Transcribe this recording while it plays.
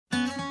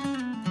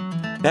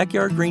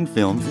Backyard Green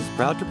Films is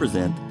proud to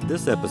present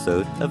this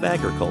episode of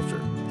Agriculture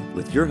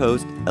with your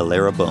host,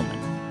 Alara Bowman.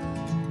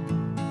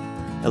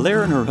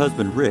 Alara and her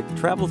husband Rick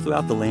travel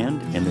throughout the land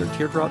in their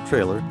teardrop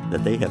trailer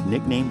that they have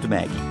nicknamed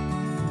Maggie,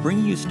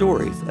 bringing you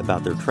stories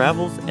about their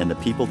travels and the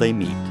people they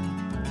meet.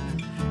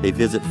 They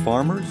visit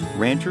farmers,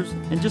 ranchers,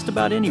 and just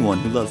about anyone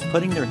who loves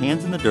putting their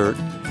hands in the dirt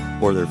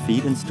or their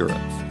feet in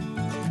stirrups.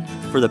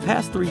 For the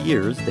past 3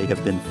 years, they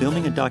have been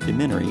filming a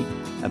documentary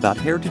about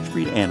heritage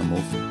breed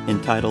animals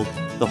entitled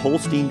The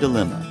Holstein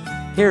Dilemma,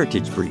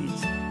 Heritage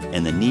Breeds,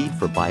 and the Need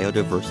for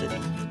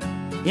Biodiversity.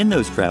 In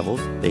those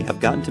travels, they have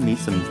gotten to meet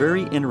some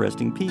very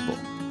interesting people.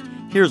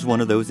 Here's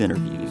one of those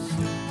interviews.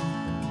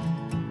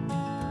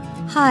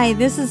 Hi,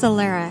 this is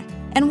Alara,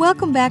 and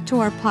welcome back to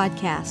our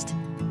podcast.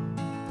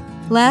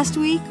 Last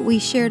week, we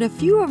shared a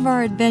few of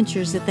our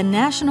adventures at the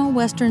National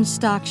Western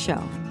Stock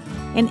Show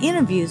and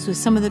interviews with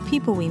some of the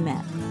people we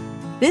met.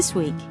 This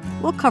week,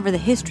 we'll cover the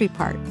history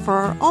part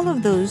for all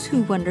of those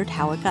who wondered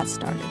how it got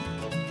started.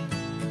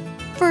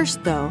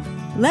 First, though,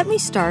 let me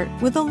start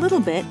with a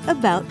little bit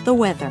about the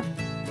weather.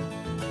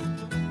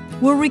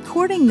 We're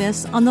recording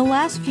this on the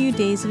last few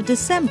days of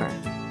December,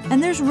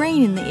 and there's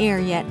rain in the air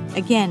yet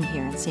again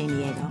here in San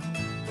Diego.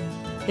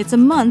 It's a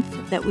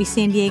month that we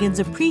San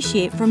Diegans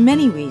appreciate for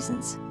many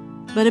reasons,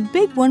 but a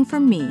big one for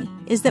me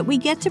is that we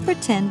get to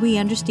pretend we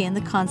understand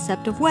the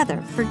concept of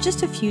weather for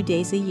just a few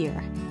days a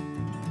year.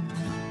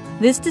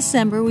 This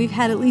December, we've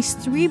had at least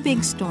 3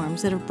 big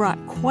storms that have brought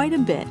quite a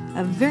bit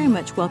of very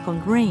much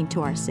welcomed rain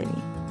to our city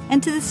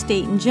and to the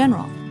state in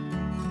general.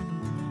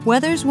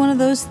 Weather's one of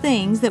those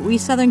things that we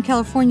Southern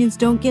Californians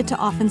don't get to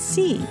often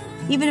see,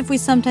 even if we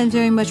sometimes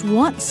very much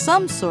want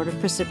some sort of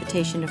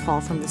precipitation to fall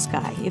from the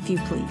sky, if you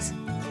please.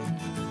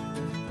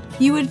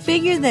 You would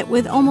figure that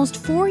with almost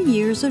 4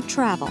 years of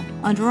travel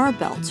under our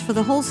belts for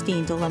the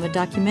Holstein Dilemma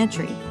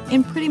documentary,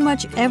 in pretty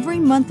much every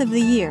month of the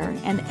year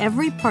and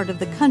every part of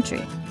the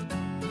country,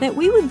 that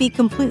we would be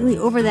completely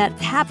over that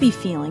happy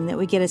feeling that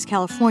we get as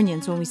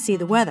Californians when we see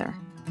the weather.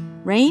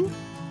 Rain?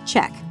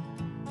 Check.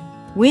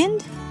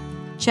 Wind?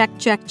 Check,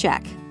 check,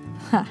 check.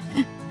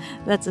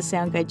 That's a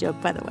sound guy joke,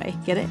 by the way.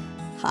 Get it?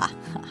 Ha.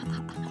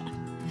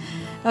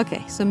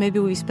 Okay, so maybe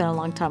we spent a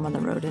long time on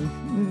the road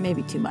and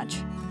maybe too much.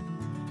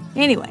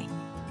 Anyway,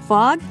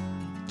 fog?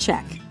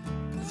 Check.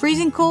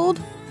 Freezing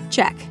cold?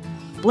 Check.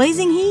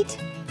 Blazing heat?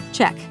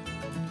 Check.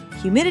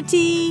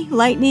 Humidity,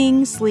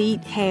 lightning,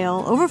 sleet,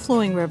 hail,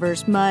 overflowing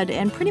rivers, mud,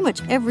 and pretty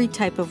much every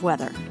type of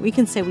weather. We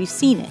can say we've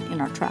seen it in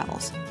our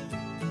travels.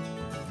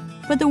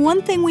 But the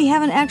one thing we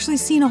haven't actually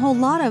seen a whole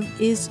lot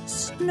of is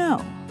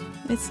snow.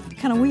 It's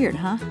kind of weird,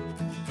 huh?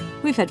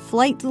 We've had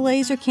flight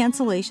delays or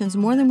cancellations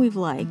more than we've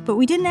liked, but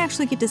we didn't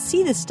actually get to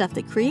see the stuff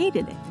that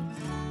created it.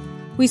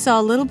 We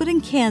saw a little bit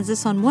in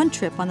Kansas on one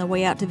trip on the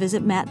way out to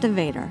visit Matt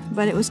DeVader,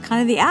 but it was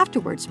kind of the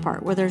afterwards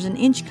part where there's an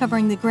inch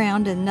covering the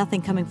ground and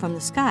nothing coming from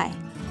the sky.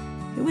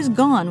 It was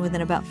gone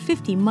within about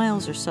 50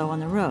 miles or so on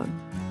the road.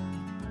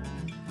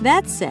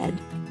 That said,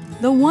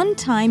 the one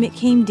time it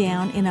came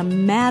down in a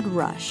mad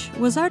rush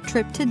was our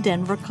trip to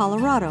Denver,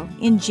 Colorado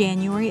in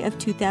January of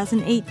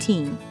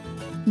 2018,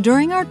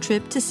 during our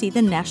trip to see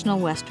the National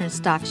Western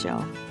Stock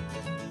Show.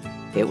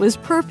 It was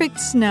perfect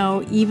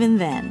snow even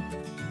then,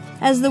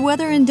 as the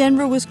weather in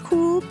Denver was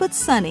cool but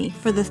sunny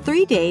for the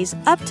 3 days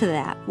up to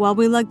that while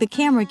we lugged the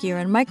camera gear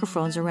and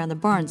microphones around the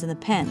barns and the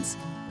pens.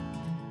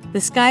 The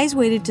skies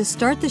waited to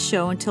start the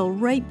show until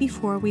right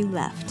before we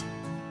left.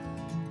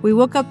 We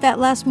woke up that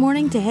last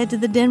morning to head to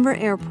the Denver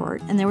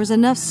airport, and there was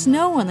enough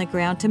snow on the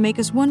ground to make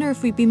us wonder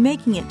if we'd be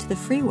making it to the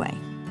freeway.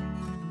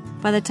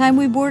 By the time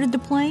we boarded the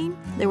plane,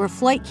 there were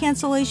flight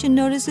cancellation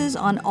notices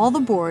on all the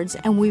boards,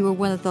 and we were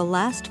one of the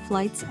last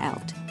flights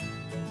out.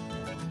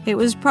 It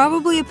was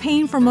probably a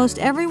pain for most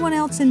everyone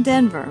else in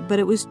Denver, but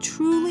it was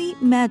truly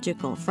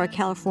magical for a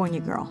California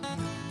girl.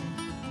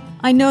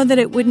 I know that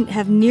it wouldn't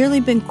have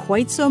nearly been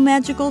quite so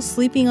magical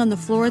sleeping on the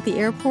floor at the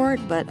airport,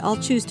 but I'll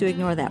choose to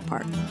ignore that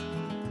part.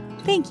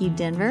 Thank you,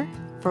 Denver,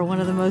 for one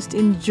of the most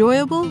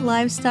enjoyable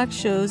livestock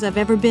shows I've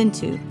ever been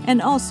to,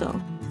 and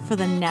also for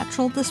the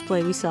natural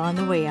display we saw on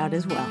the way out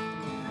as well.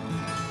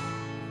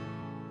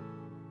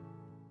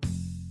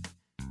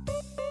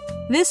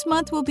 This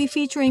month we'll be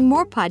featuring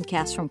more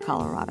podcasts from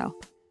Colorado.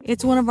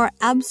 It's one of our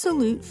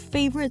absolute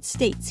favorite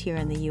states here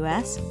in the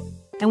U.S.,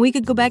 and we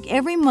could go back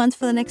every month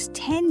for the next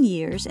 10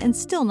 years and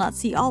still not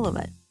see all of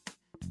it.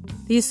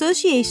 The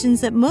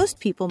associations that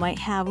most people might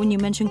have when you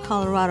mention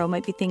Colorado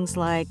might be things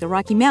like the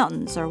Rocky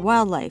Mountains or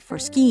wildlife or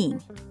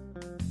skiing.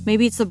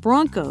 Maybe it's the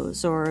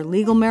Broncos or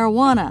legal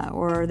marijuana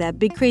or that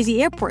big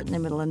crazy airport in the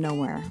middle of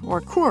nowhere or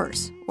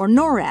Coors or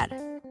NORAD.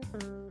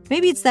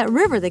 Maybe it's that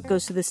river that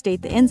goes through the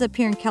state that ends up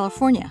here in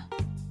California.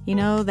 You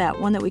know, that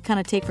one that we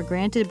kind of take for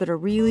granted but are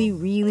really,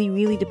 really,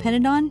 really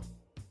dependent on?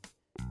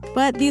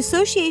 But the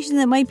association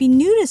that might be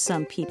new to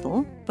some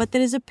people, but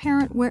that is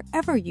apparent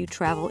wherever you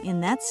travel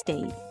in that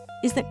state,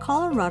 is that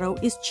Colorado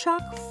is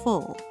chock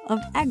full of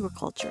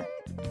agriculture.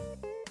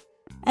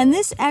 And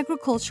this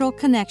agricultural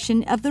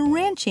connection of the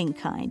ranching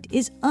kind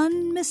is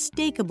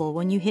unmistakable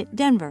when you hit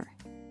Denver.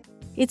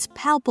 It's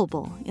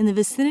palpable in the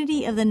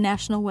vicinity of the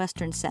National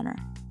Western Center.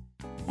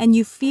 And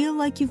you feel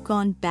like you've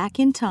gone back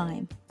in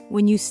time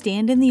when you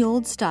stand in the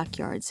old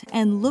stockyards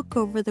and look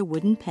over the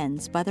wooden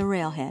pens by the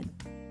railhead.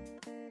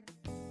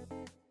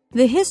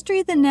 The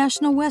history of the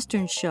National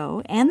Western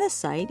Show and the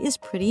site is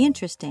pretty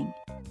interesting.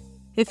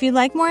 If you'd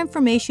like more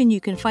information, you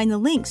can find the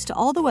links to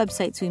all the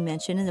websites we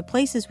mention and the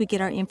places we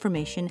get our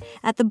information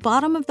at the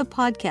bottom of the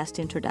podcast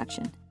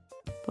introduction.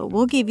 But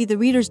we'll give you the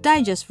Reader's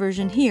Digest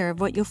version here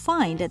of what you'll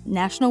find at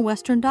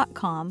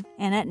nationalwestern.com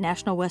and at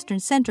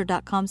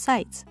nationalwesterncenter.com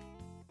sites.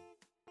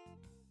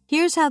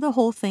 Here's how the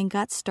whole thing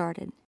got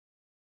started.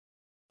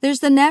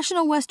 There's the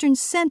National Western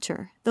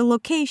Center, the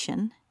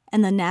location,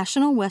 and the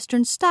National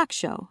Western Stock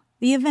Show,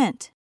 the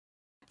event.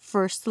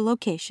 First, the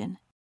location.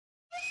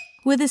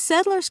 With the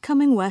settlers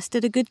coming west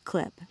at a good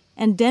clip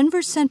and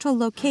Denver's central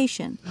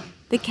location,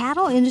 the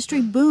cattle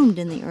industry boomed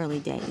in the early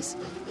days.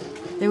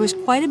 There was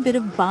quite a bit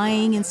of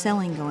buying and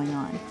selling going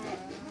on.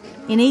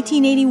 In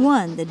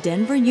 1881, the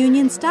Denver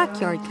Union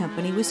Stockyard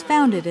Company was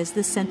founded as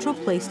the central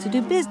place to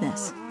do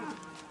business.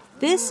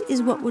 This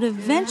is what would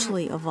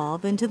eventually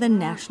evolve into the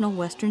National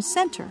Western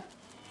Center,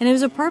 and it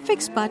was a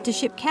perfect spot to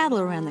ship cattle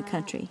around the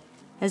country,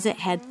 as it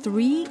had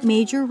 3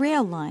 major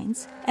rail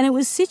lines, and it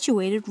was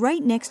situated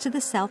right next to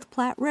the South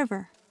Platte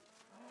River.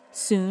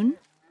 Soon,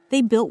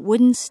 they built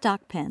wooden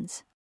stock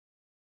pens.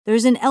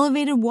 There's an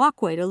elevated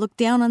walkway to look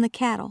down on the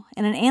cattle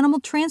and an animal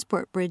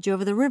transport bridge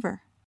over the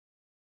river.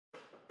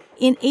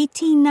 In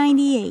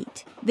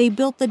 1898, they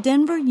built the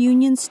Denver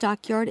Union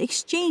Stockyard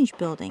Exchange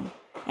Building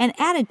and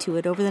added to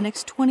it over the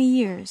next 20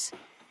 years.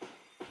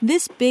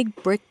 This big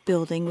brick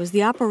building was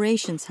the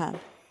operations hub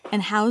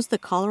and housed the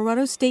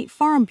Colorado State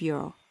Farm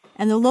Bureau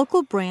and the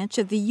local branch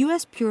of the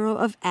U.S. Bureau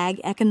of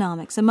Ag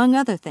Economics, among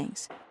other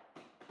things.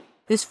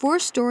 This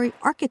 4-story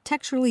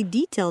architecturally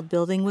detailed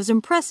building was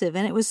impressive,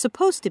 and it was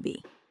supposed to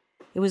be.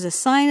 It was a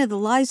sign of the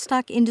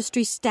livestock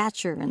industry's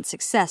stature and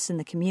success in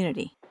the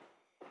community.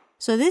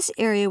 So this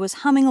area was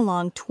humming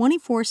along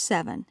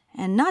 24/7,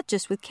 and not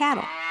just with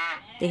cattle.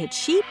 They had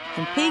sheep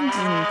and pigs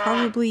and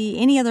probably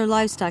any other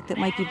livestock that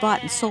might be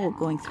bought and sold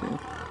going through.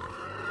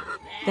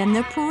 Then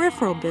the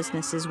peripheral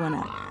businesses went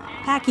up.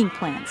 Packing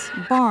plants,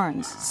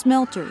 barns,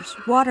 smelters,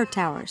 water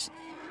towers,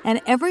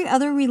 and every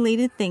other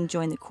related thing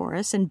joined the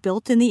chorus and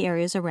built in the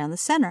areas around the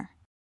center.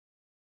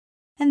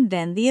 And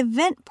then the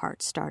event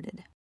part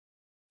started.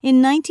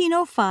 In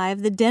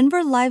 1905, the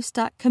Denver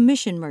Livestock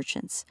Commission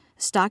merchants,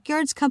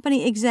 stockyards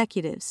company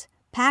executives,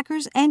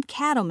 packers, and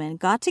cattlemen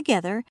got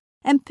together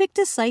and picked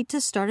a site to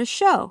start a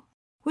show,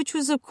 which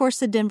was, of course,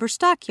 the Denver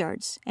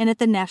Stockyards and at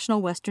the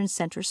National Western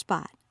Center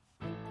spot.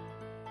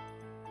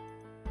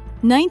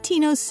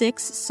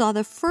 1906 saw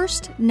the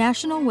first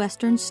National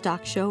Western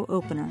Stock Show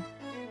opener.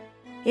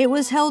 It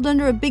was held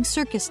under a big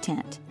circus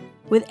tent,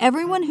 with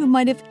everyone who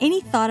might have any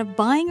thought of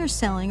buying or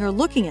selling or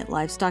looking at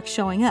livestock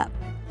showing up,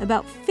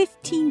 about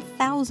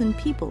 15,000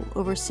 people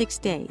over 6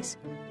 days.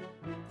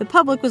 The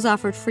public was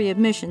offered free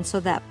admission, so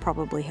that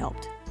probably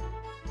helped.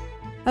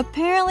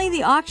 Apparently,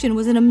 the auction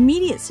was an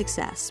immediate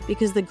success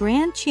because the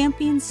Grand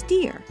Champion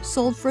steer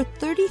sold for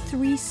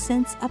 33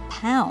 cents a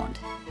pound,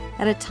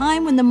 at a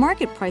time when the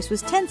market price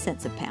was 10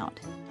 cents a pound.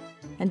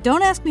 And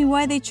don't ask me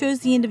why they chose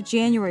the end of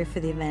January for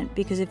the event,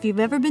 because if you've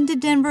ever been to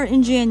Denver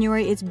in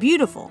January, it's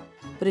beautiful,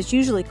 but it's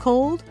usually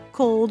cold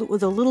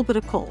with a little bit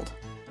of cold.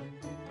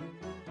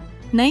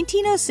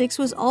 1906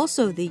 was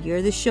also the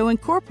year the show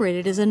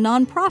incorporated as a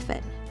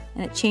nonprofit,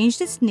 and it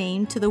changed its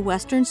name to the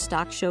Western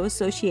Stock Show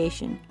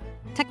Association.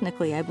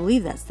 Technically, I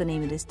believe that's the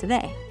name it is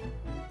today.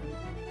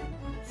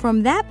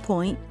 From that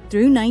point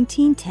through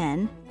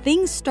 1910,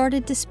 things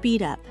started to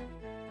speed up.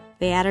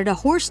 They added a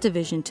horse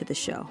division to the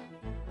show.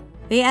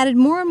 They added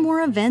more and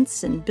more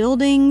events and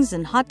buildings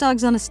and hot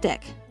dogs on a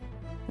stick.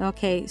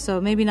 Okay,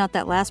 so maybe not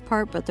that last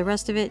part, but the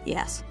rest of it,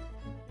 yes.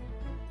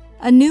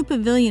 A new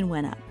pavilion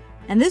went up,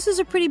 and this was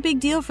a pretty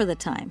big deal for the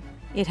time.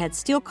 It had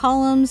steel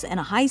columns and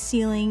a high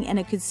ceiling, and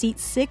it could seat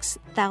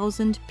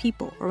 6,000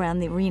 people around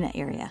the arena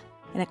area,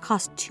 and it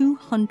cost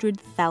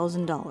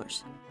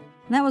 $200,000.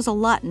 And that was a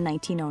lot in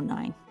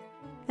 1909.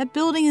 That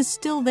building is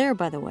still there,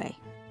 by the way.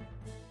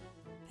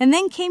 And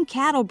then came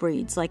cattle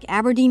breeds like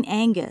Aberdeen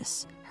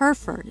Angus,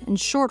 Hereford, and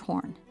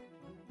Shorthorn.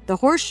 The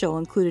horse show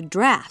included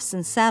drafts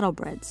and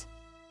saddlebreds.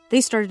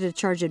 They started to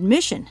charge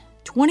admission,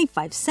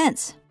 25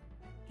 cents,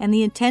 and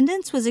the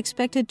attendance was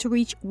expected to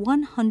reach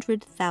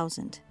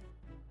 100,000.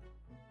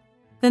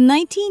 The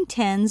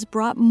 1910s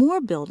brought more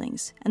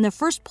buildings and the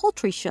first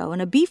poultry show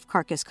and a beef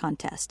carcass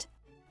contest,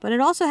 but it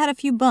also had a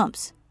few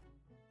bumps.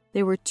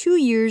 There were 2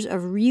 years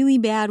of really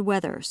bad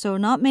weather, so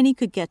not many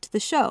could get to the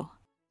show.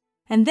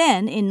 And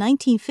then, in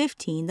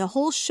 1915, the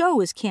whole show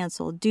was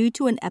canceled due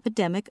to an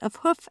epidemic of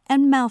hoof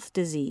and mouth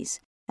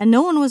disease, and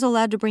no one was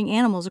allowed to bring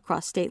animals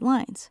across state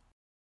lines.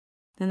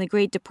 Then the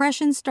Great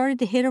Depression started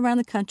to hit around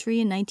the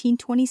country in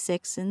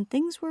 1926, and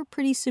things were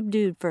pretty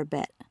subdued for a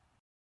bit.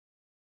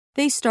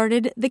 They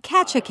started the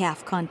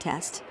Catch-A-Calf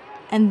contest,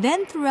 and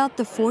then throughout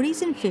the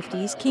 40s and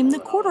 50s came the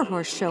Quarter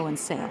Horse Show and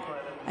Sale,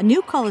 a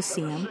new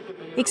coliseum,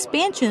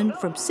 expansion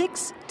from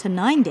 6 to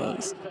 9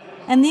 days,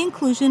 and the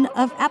inclusion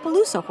of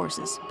Appaloosa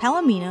horses,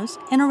 Palominos,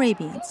 and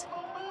Arabians.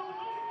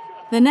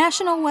 The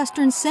National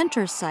Western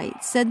Center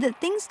site said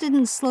that things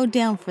didn't slow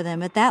down for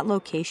them at that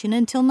location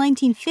until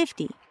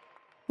 1950,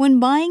 when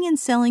buying and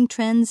selling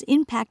trends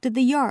impacted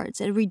the yards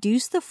and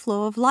reduced the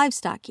flow of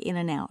livestock in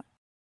and out,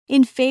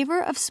 in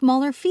favor of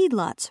smaller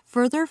feedlots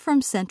further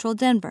from central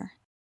Denver.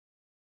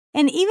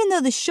 And even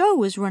though the show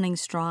was running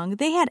strong,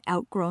 they had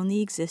outgrown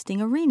the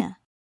existing arena.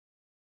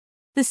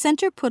 The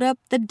center put up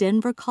the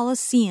Denver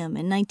Coliseum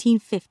in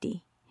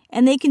 1950,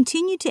 and they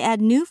continued to add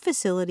new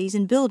facilities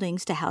and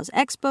buildings to house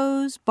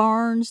expos,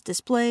 barns,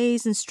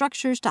 displays, and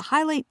structures to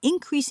highlight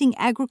increasing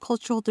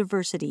agricultural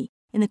diversity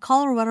in the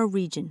Colorado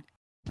region.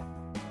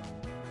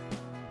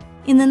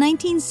 In the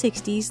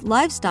 1960s,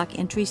 livestock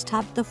entries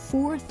topped the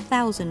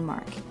 4,000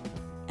 mark,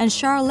 and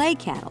Charolais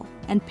cattle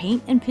and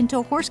paint and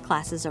pinto horse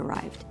classes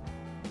arrived.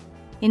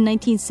 In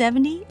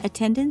 1970,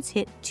 attendance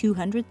hit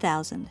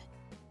 200,000.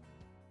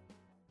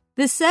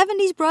 The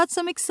 70s brought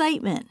some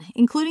excitement,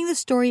 including the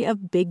story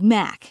of Big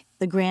Mac,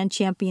 the grand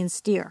champion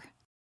steer.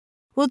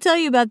 We'll tell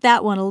you about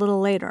that one a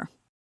little later.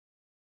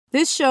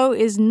 This show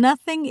is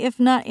nothing if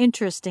not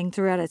interesting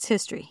throughout its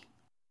history.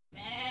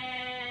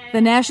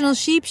 The National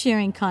Sheep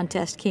Shearing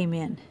Contest came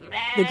in.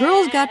 The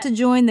girls got to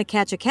join the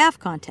Catch a Calf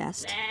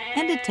contest,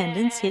 and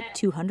attendance hit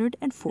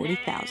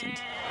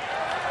 240,000.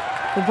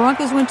 The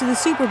Broncos went to the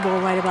Super Bowl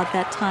right about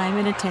that time,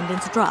 and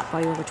attendance dropped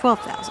by over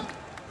 12,000.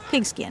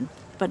 Pigskin,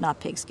 but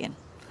not pigskin.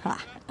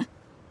 Ha.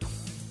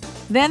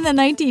 Then the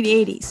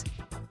 1980s.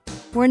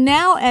 We're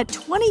now at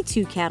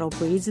 22 cattle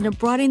breeds and have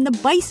brought in the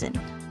bison.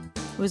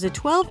 It was a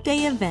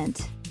 12-day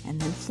event,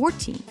 and then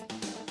 14.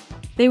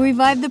 They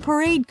revived the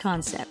parade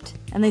concept,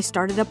 and they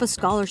started up a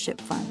scholarship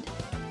fund.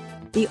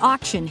 The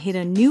auction hit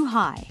a new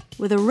high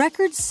with a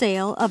record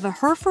sale of a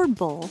Hereford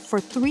bull for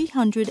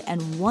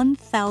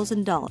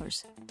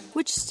 $301,000,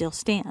 which still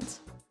stands.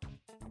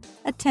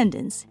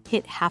 Attendance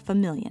hit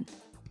 500,000.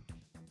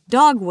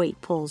 Dog weight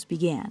pulls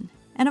began,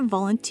 and a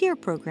volunteer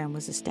program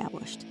was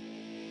established.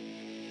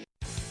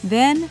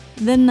 Then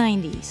the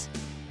 90s.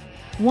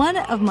 One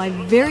of my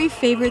very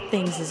favorite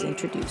things is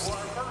introduced,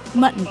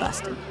 mutton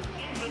busting.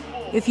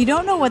 If you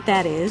don't know what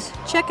that is,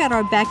 check out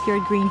our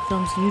Backyard Green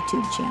Films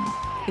YouTube channel.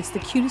 It's the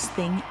cutest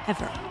thing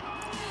ever.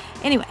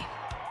 Anyway,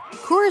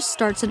 Coors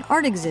starts an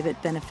art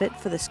exhibit benefit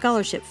for the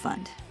scholarship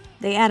fund.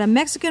 They add a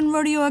Mexican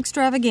rodeo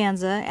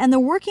extravaganza and the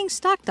working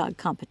stock dog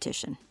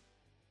competition.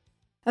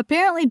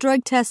 Apparently,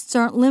 drug tests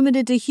aren't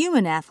limited to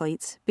human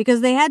athletes because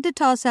they had to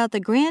toss out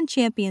the grand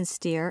champion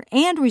steer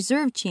and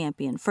reserve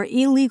champion for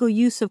illegal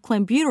use of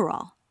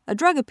clenbuterol, a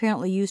drug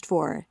apparently used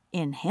for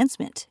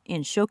enhancement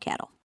in show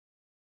cattle.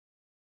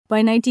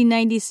 By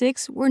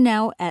 1996, we're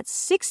now at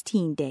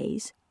 16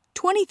 days,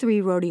 23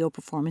 rodeo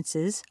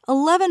performances,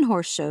 11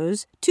 horse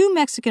shows, 2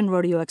 Mexican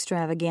rodeo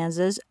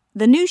extravaganzas,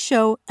 the new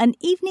show An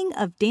Evening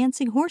of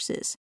Dancing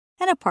Horses,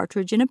 and a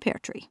partridge in a pear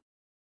tree.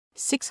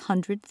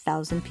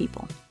 600,000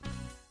 people.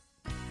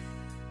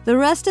 The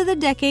rest of the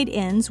decade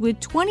ends with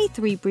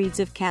 23 breeds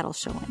of cattle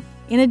showing,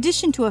 in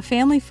addition to a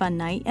family fun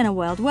night and a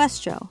Wild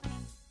West show,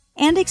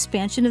 and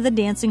expansion of the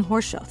dancing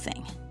horse show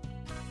thing.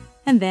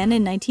 And then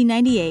in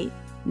 1998,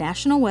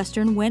 National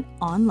Western went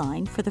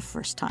online for the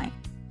first time.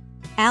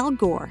 Al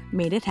Gore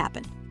made it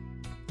happen.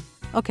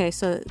 Okay,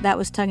 so that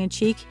was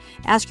tongue-in-cheek.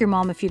 Ask your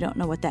mom if you don't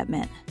know what that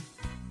meant.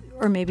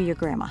 Or maybe your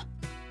grandma.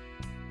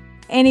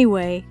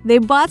 Anyway, they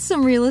bought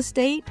some real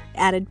estate,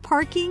 added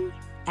parking,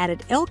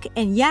 added elk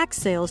and yak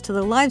sales to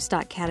the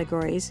livestock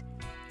categories,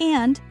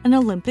 and an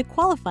Olympic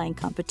qualifying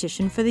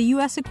competition for the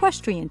U.S.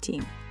 equestrian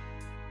team.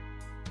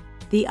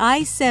 The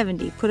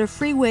I-70 put a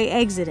freeway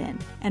exit in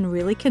and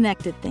really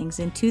connected things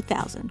in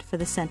 2000 for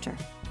the center.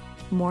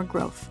 More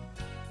growth.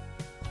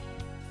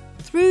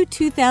 Through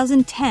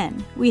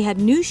 2010, we had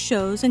new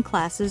shows and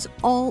classes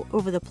all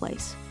over the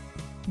place.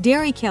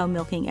 Dairy cow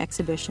milking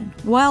exhibition,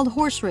 wild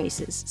horse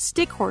races,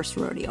 stick horse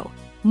rodeo,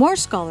 more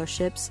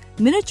scholarships,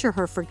 miniature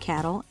Hereford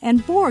cattle,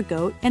 and boar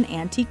goat and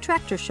antique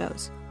tractor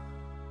shows.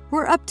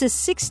 We're up to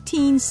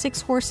 16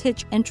 six-horse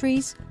hitch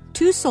entries,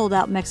 2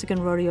 sold-out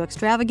Mexican rodeo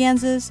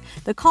extravaganzas,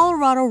 the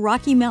Colorado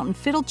Rocky Mountain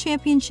Fiddle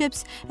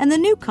Championships, and the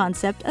new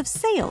concept of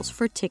sales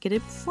for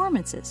ticketed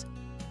performances.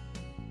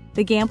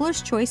 The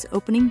Gambler's Choice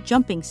opening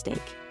jumping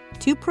stake,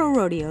 2 pro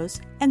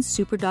rodeos, and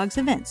Super Dogs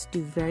events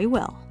do very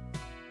well.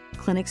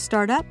 Clinics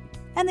start up,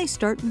 and they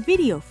start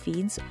video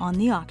feeds on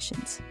the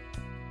auctions.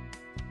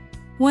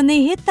 When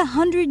they hit the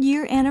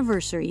 100-year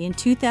anniversary in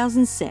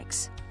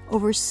 2006,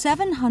 over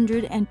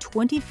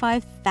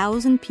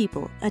 725,000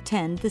 people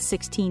attend the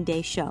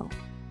 16-day show.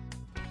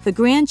 The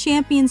Grand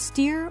Champion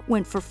steer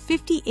went for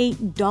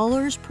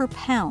 $58 per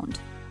pound,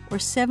 or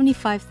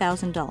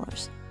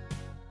 $75,000.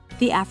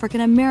 The African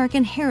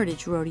American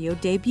Heritage Rodeo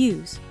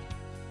debuts.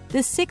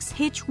 The 6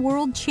 Hitch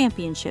World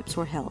Championships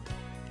were held,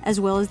 as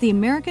well as the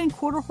American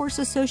Quarter Horse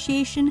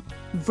Association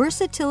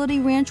Versatility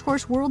Ranch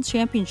Horse World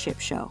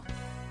Championship Show.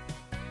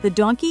 The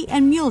Donkey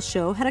and Mule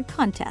Show had a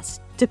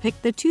contest to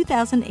pick the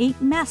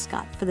 2008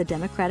 mascot for the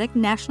Democratic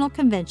National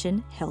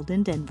Convention held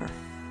in Denver.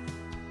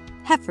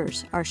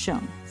 heifers are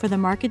shown for the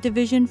market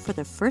division for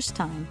the first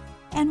time,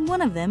 and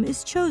one of them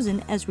is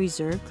chosen as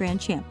reserve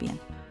grand champion.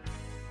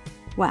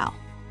 Wow.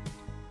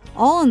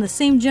 All in the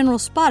same general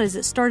spot as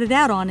it started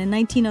out on in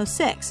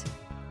 1906.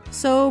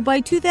 So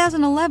by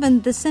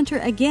 2011, the center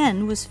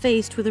again was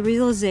faced with a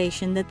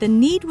realization that the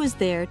need was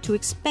there to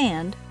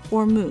expand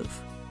or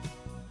move.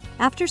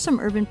 After some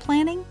urban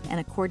planning and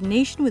a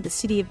coordination with the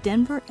city of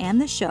Denver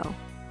and the show,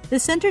 the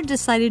center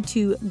decided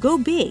to go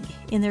big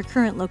in their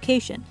current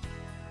location.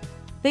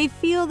 They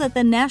feel that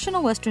the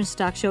National Western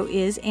Stock Show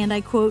is, and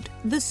I quote,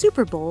 the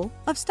Super Bowl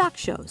of stock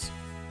shows.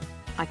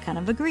 I kind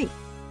of agree.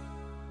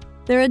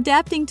 They're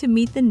adapting to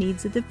meet the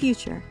needs of the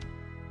future.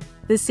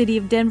 The city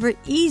of Denver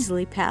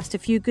easily passed a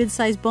few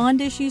good-sized bond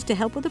issues to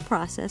help with the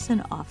process,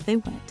 and off they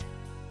went.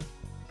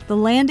 The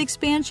land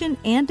expansion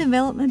and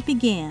development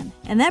began,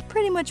 and that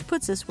pretty much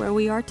puts us where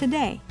we are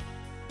today.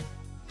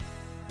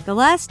 The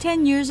last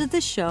 10 years of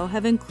the show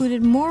have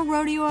included more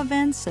rodeo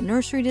events, a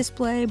nursery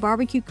display,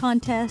 barbecue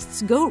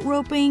contests, goat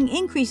roping,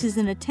 increases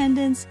in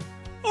attendance,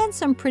 and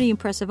some pretty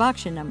impressive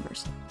auction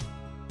numbers.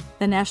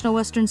 The National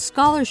Western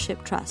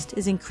Scholarship Trust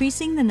is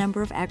increasing the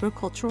number of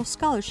agricultural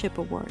scholarship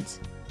awards.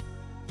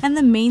 And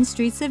the main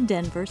streets of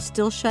Denver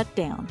still shut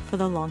down for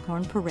the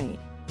Longhorn Parade.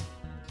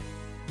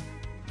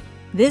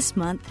 This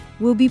month,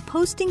 we'll be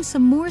posting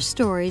some more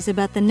stories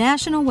about the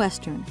National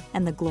Western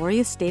and the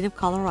glorious state of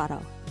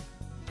Colorado.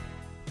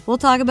 We'll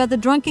talk about the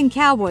drunken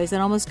cowboys that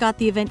almost got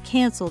the event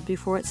canceled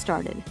before it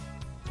started,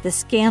 the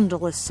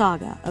scandalous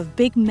saga of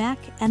Big Mac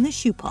and the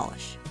shoe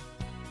polish,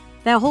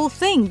 that whole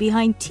thing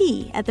behind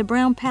tea at the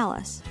Brown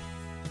Palace,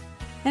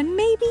 and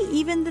maybe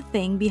even the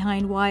thing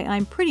behind why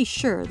I'm pretty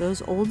sure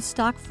those old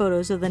stock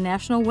photos of the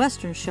National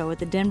Western Show at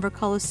the Denver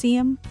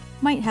Coliseum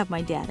might have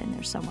my dad in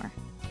there somewhere.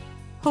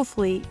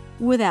 Hopefully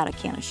without a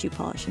can of shoe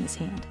polish in his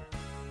hand.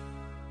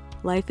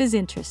 Life is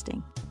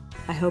interesting.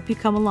 I hope you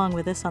come along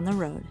with us on the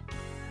road.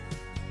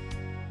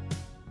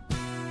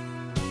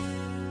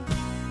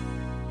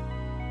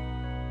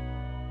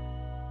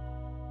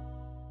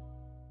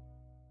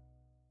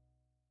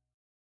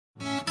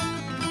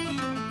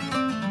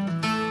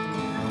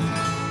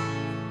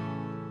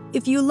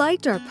 If you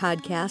liked our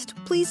podcast,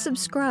 please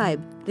subscribe.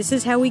 This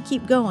is how we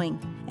keep going.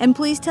 And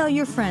please tell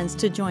your friends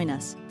to join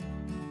us.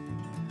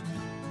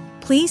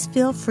 Please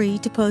feel free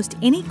to post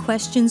any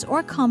questions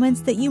or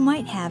comments that you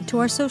might have to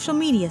our social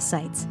media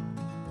sites.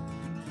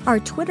 Our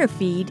Twitter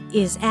feed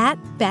is at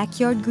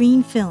Backyard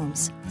Green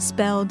Films,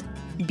 spelled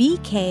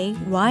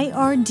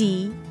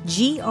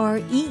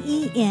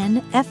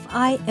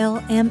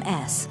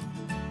BKYRDGREENFILMS.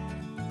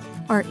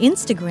 Our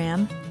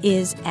Instagram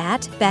is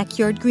at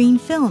Backyard Green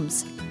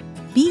Films,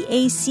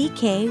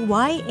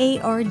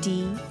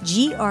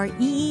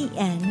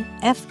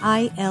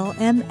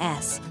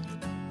 BACKYARDGREENFILMS.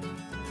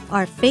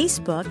 Our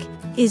Facebook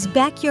is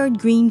Backyard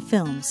Green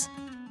Films.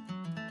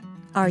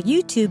 Our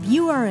YouTube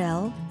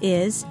URL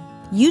is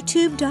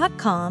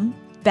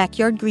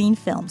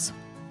youtube.com/backyardgreenfilms.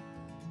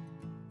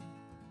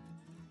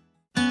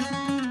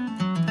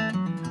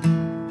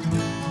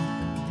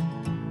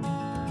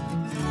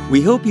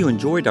 We hope you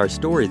enjoyed our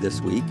story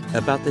this week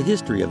about the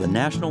history of the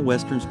National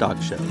Western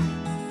Stock Show.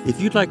 If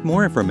you'd like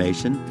more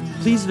information,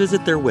 please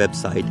visit their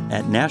website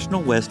at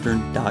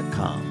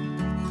nationalwestern.com.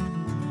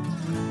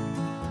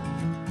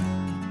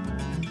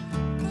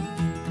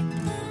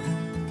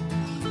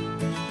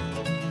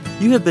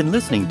 You have been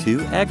listening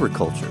to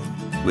Agriculture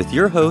with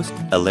your host,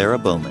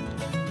 Alara Bowman.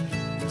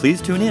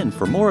 Please tune in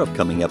for more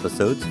upcoming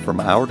episodes from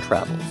our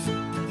travels.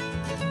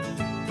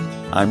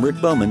 I'm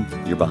Rick Bowman,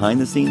 your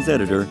behind-the-scenes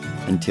editor.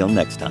 Until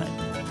next time.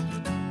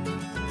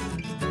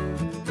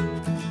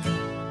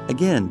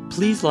 Again,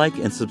 please like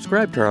and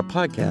subscribe to our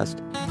podcast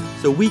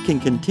so we can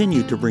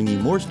continue to bring you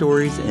more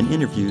stories and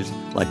interviews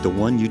like the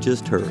one you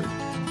just heard.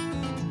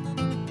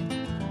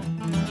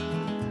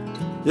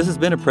 This has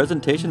been a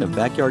presentation of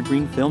Backyard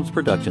Green Films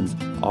Productions,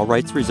 all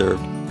rights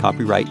reserved,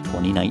 copyright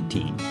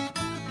 2019.